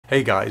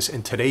Hey guys,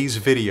 in today's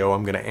video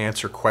I'm going to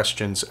answer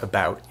questions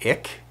about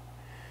ick,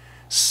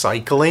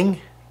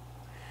 cycling,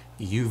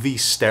 UV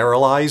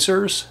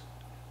sterilizers,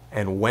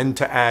 and when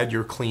to add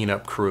your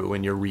cleanup crew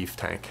in your reef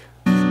tank.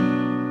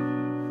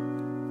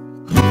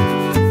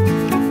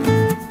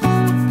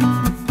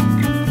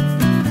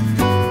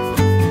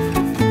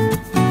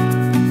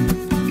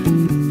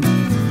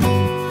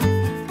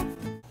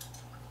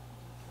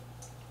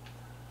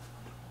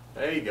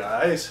 Hey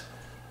guys.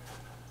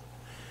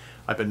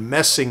 I've been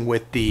messing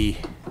with the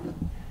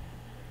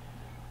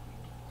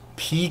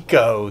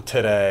Pico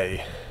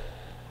today.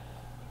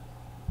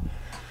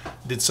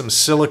 Did some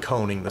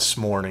siliconing this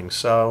morning,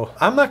 so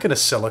I'm not going to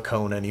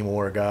silicone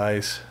anymore,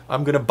 guys.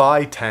 I'm going to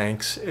buy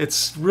tanks.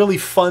 It's really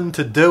fun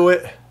to do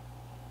it,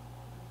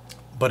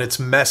 but it's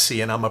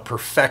messy and I'm a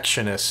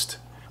perfectionist.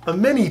 A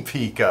mini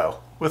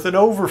Pico with an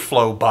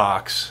overflow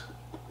box.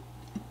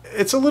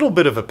 It's a little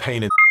bit of a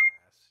pain in the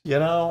You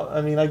know,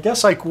 I mean, I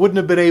guess I wouldn't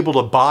have been able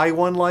to buy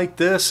one like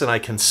this and I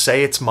can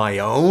say it's my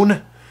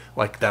own,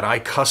 like that I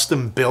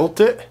custom built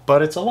it,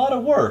 but it's a lot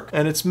of work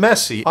and it's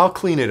messy. I'll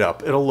clean it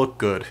up. It'll look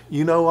good.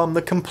 You know, I'm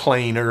the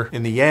complainer.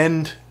 In the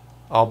end,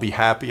 I'll be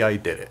happy I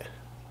did it.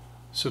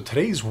 So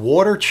today's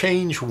Water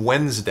Change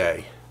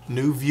Wednesday.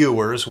 New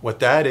viewers, what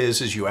that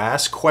is you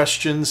ask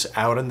questions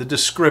out in the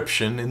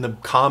description in the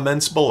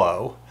comments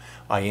below.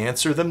 I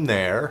answer them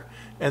there.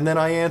 And then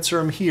I answer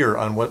them here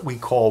on what we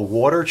call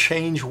Water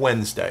Change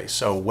Wednesday.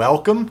 So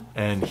welcome,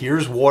 and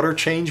here's Water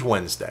Change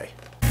Wednesday.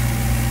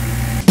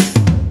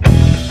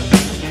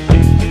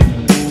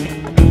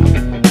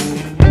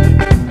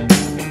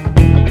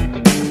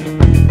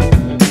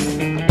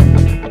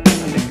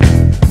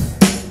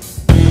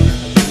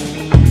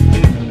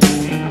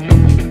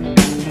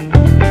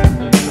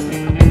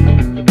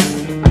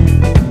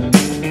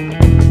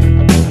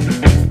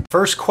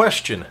 First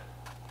question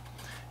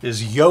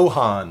is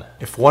Johan.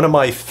 If one of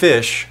my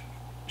fish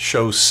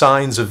shows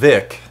signs of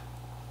ick,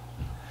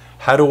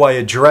 how do I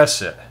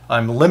address it?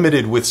 I'm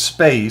limited with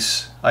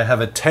space. I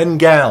have a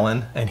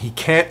 10-gallon and he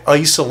can't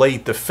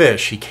isolate the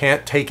fish. He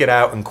can't take it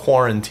out and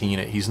quarantine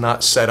it. He's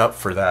not set up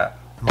for that.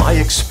 My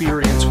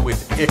experience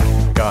with ick,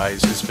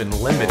 guys, has been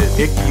limited.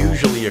 Ick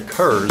usually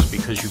occurs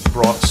because you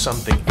brought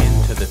something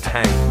into the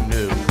tank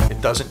new.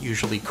 It doesn't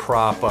usually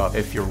crop up.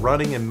 If you're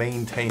running and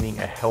maintaining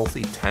a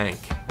healthy tank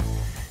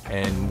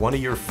and one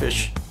of your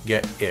fish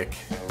get ick,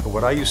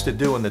 what I used to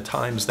do in the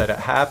times that it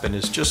happened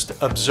is just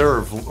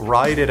observe,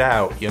 ride it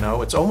out, you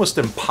know. It's almost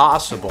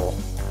impossible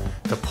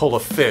to pull a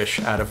fish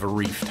out of a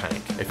reef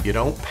tank. If you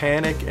don't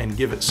panic and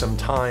give it some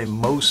time,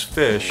 most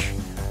fish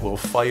will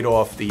fight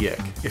off the ick.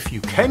 If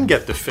you can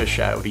get the fish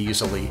out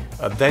easily,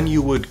 then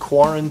you would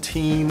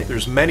quarantine.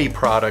 There's many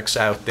products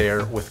out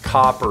there with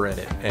copper in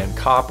it, and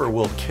copper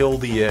will kill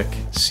the ick.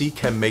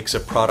 Seachem makes a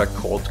product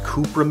called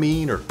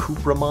cupramine or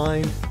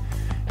cupramine,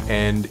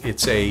 and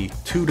it's a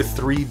 2 to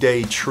 3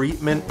 day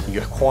treatment.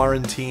 You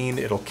quarantine,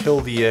 it'll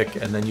kill the ick,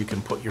 and then you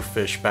can put your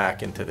fish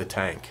back into the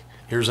tank.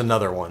 Here's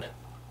another one.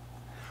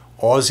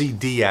 Aussie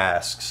D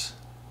asks,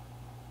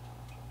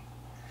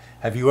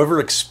 have you ever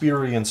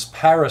experienced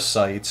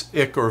parasites,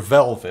 ick or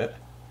velvet?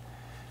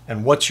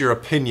 And what's your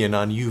opinion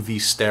on UV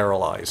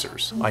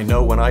sterilizers? I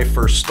know when I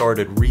first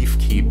started reef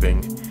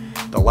keeping,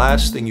 the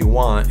last thing you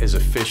want is a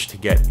fish to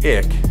get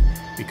ick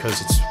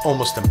because it's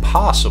almost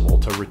impossible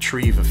to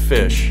retrieve a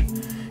fish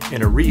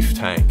in a reef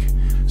tank.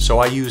 So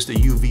I used a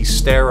UV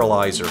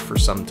sterilizer for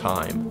some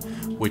time,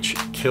 which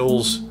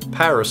kills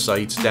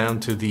parasites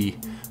down to the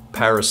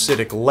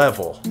parasitic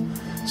level.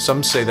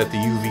 Some say that the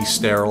UV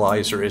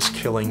sterilizer is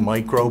killing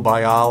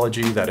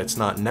microbiology, that it's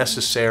not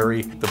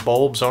necessary. The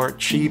bulbs aren't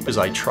cheap, as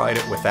I tried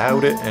it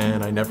without it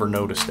and I never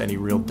noticed any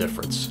real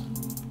difference.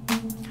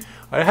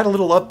 I had a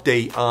little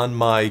update on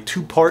my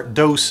 2-part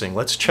dosing.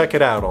 Let's check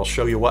it out. I'll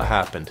show you what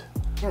happened.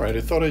 Alright,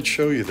 I thought I'd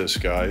show you this,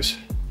 guys.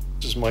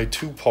 This is my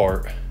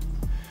 2-part.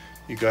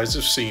 You guys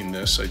have seen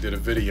this. I did a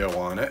video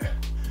on it.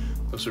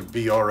 Those are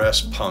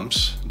BRS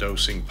pumps,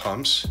 dosing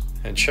pumps.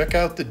 And check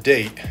out the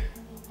date.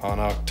 On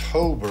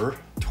October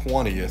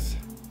 20th,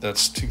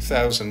 that's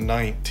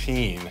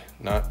 2019,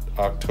 not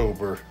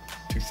October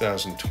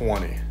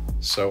 2020.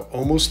 So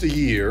almost a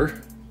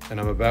year, and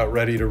I'm about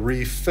ready to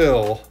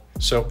refill.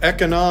 So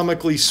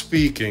economically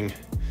speaking,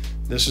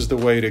 this is the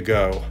way to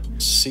go.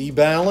 C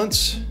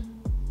balance,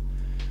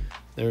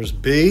 there's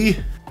B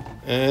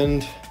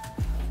and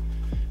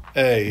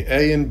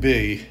A and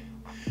B.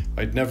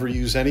 I'd never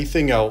use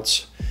anything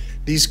else.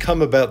 These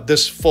come about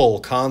this full,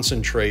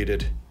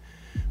 concentrated.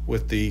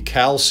 With the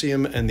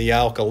calcium and the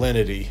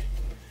alkalinity,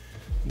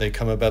 they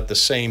come about the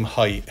same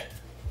height,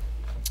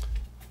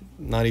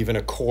 not even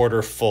a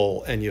quarter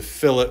full, and you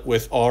fill it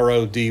with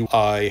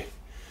RODI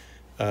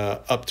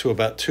up to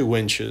about 2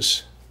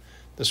 inches.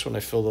 This one I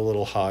filled a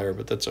little higher,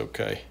 but that's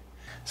okay.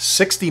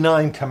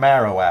 69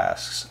 Camaro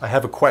asks, I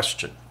have a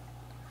question.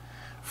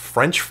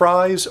 French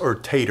fries or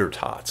tater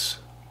tots?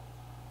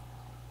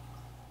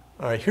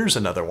 All right, here's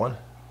another one.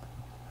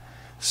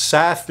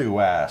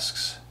 Sathu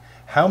asks,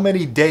 how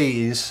many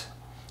days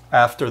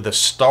after the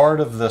start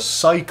of the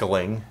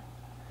cycling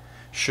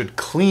should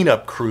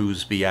cleanup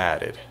crews be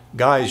added?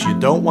 Guys, you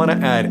don't want to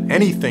add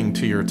anything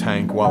to your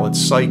tank while it's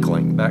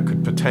cycling. That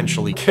could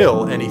potentially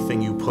kill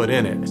anything you put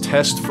in it.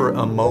 Test for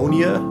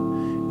ammonia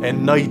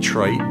and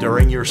nitrite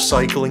during your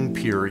cycling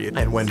period.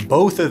 And when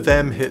both of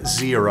them hit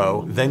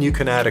 0, then you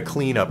can add a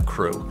cleanup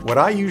crew. What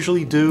I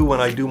usually do when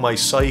I do my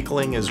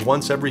cycling is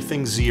once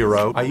everything's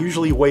 0, I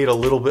usually wait a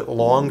little bit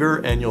longer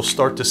and you'll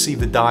start to see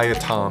the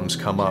diatoms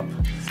come up.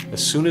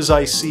 As soon as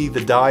I see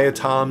the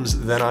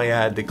diatoms, then I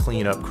add the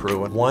cleanup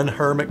crew. 1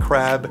 hermit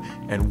crab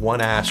and 1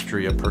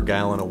 astrea per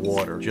gallon of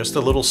water. Just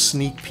a little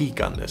sneak peek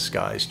on this,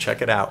 guys.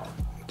 Check it out.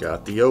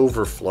 Got the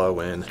overflow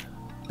in.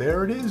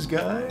 There it is,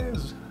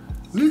 guys.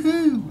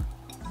 Woohoo!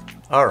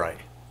 All right.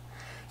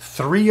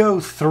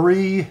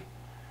 303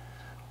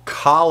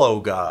 Colo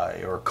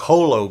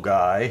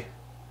guy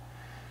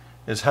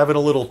is having a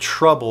little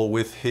trouble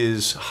with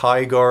his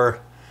Hygger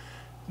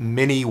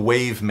mini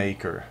wave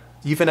maker.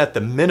 Even at the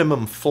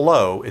minimum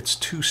flow, it's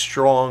too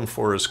strong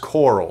for his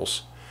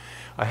corals.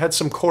 I had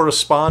some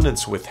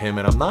correspondence with him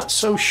and I'm not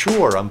so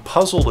sure. I'm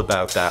puzzled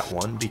about that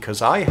one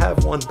because I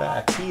have one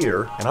back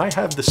here and I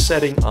have the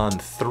setting on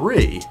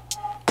 3,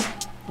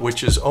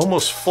 which is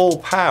almost full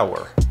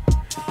power.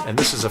 And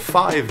this is a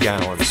 5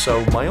 gallon.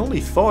 So my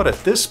only thought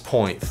at this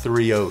point,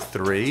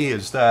 303,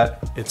 is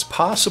that it's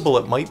possible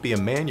it might be a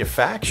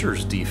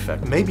manufacturer's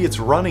defect. Maybe it's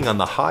running on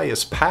the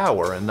highest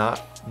power and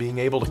not being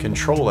able to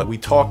control it. We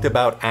talked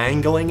about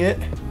angling it,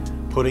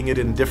 putting it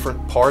in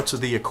different parts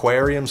of the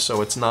aquarium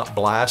so it's not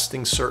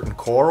blasting certain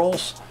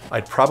corals.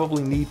 I'd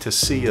probably need to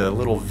see a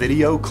little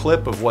video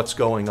clip of what's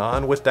going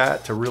on with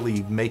that to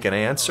really make an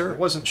answer. I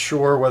wasn't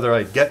sure whether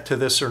I'd get to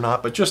this or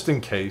not, but just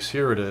in case,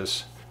 here it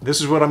is. This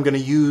is what I'm going to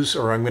use,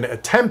 or I'm going to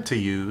attempt to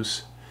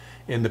use,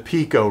 in the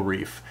Pico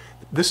Reef.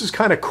 This is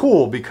kind of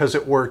cool because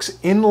it works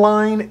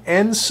inline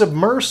and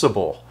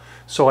submersible.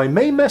 So I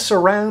may mess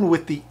around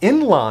with the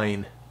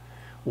inline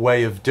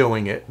way of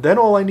doing it. Then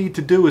all I need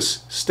to do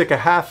is stick a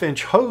 1/2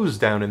 inch hose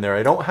down in there.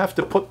 I don't have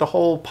to put the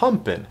whole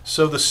pump in.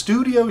 So the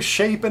studio's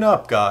shaping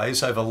up,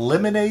 guys. I've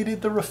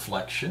eliminated the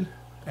reflection,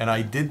 and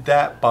I did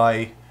that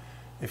by,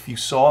 if you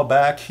saw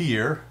back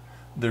here,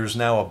 there's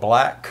now a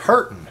black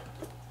curtain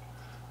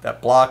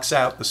that blocks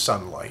out the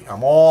sunlight.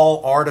 I'm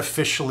all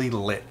artificially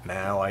lit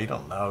now. I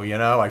don't know, you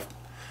know,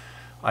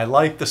 I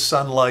like the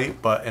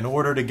sunlight, but in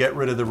order to get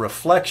rid of the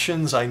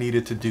reflections, I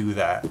needed to do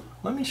that.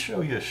 Let me show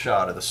you a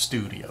shot of the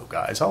studio,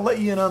 guys. I'll let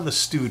you in on the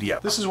studio.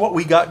 This is what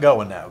we got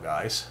going now,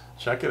 guys.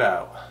 Check it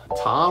out.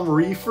 Tom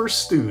Reefer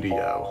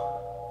Studio.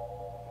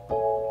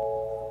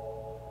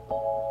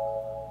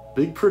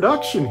 Big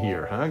production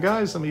here, huh,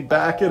 guys? Let me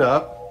back it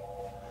up.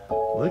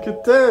 Look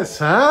at this,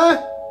 huh?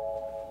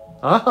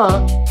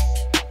 Uh-huh.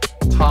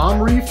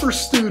 Tom Reefer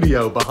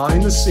Studio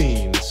behind the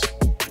scenes.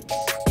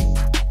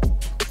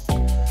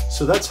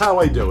 So that's how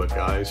I do it,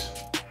 guys,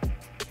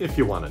 if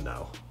you want to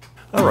know.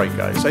 All right,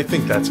 guys, I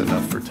think that's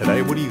enough for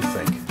today. What do you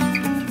think?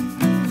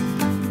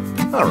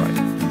 All right,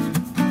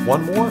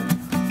 one more.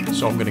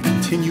 So I'm going to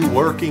continue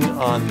working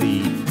on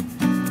the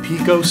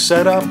Pico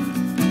setup.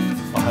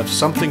 I'll have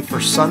something for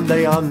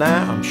Sunday on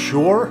that, I'm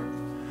sure.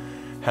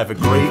 Have a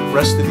great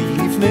rest of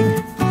the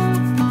evening,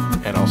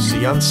 and I'll see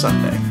you on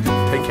Sunday.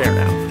 Take care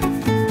now.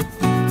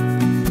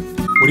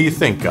 What do you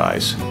think,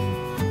 guys?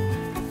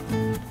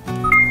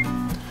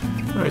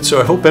 Alright,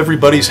 so I hope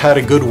everybody's had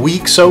a good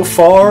week so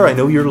far. I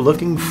know you're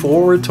looking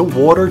forward to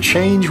Water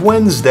Change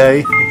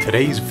Wednesday. In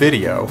today's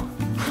video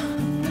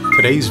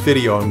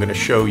I'm going to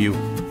show you.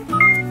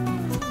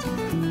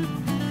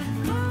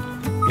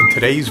 In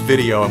today's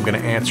video I'm going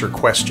to answer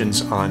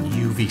questions on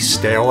UV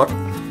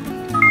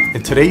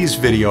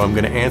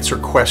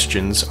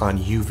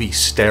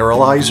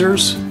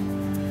sterilizers,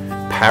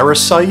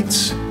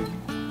 parasites,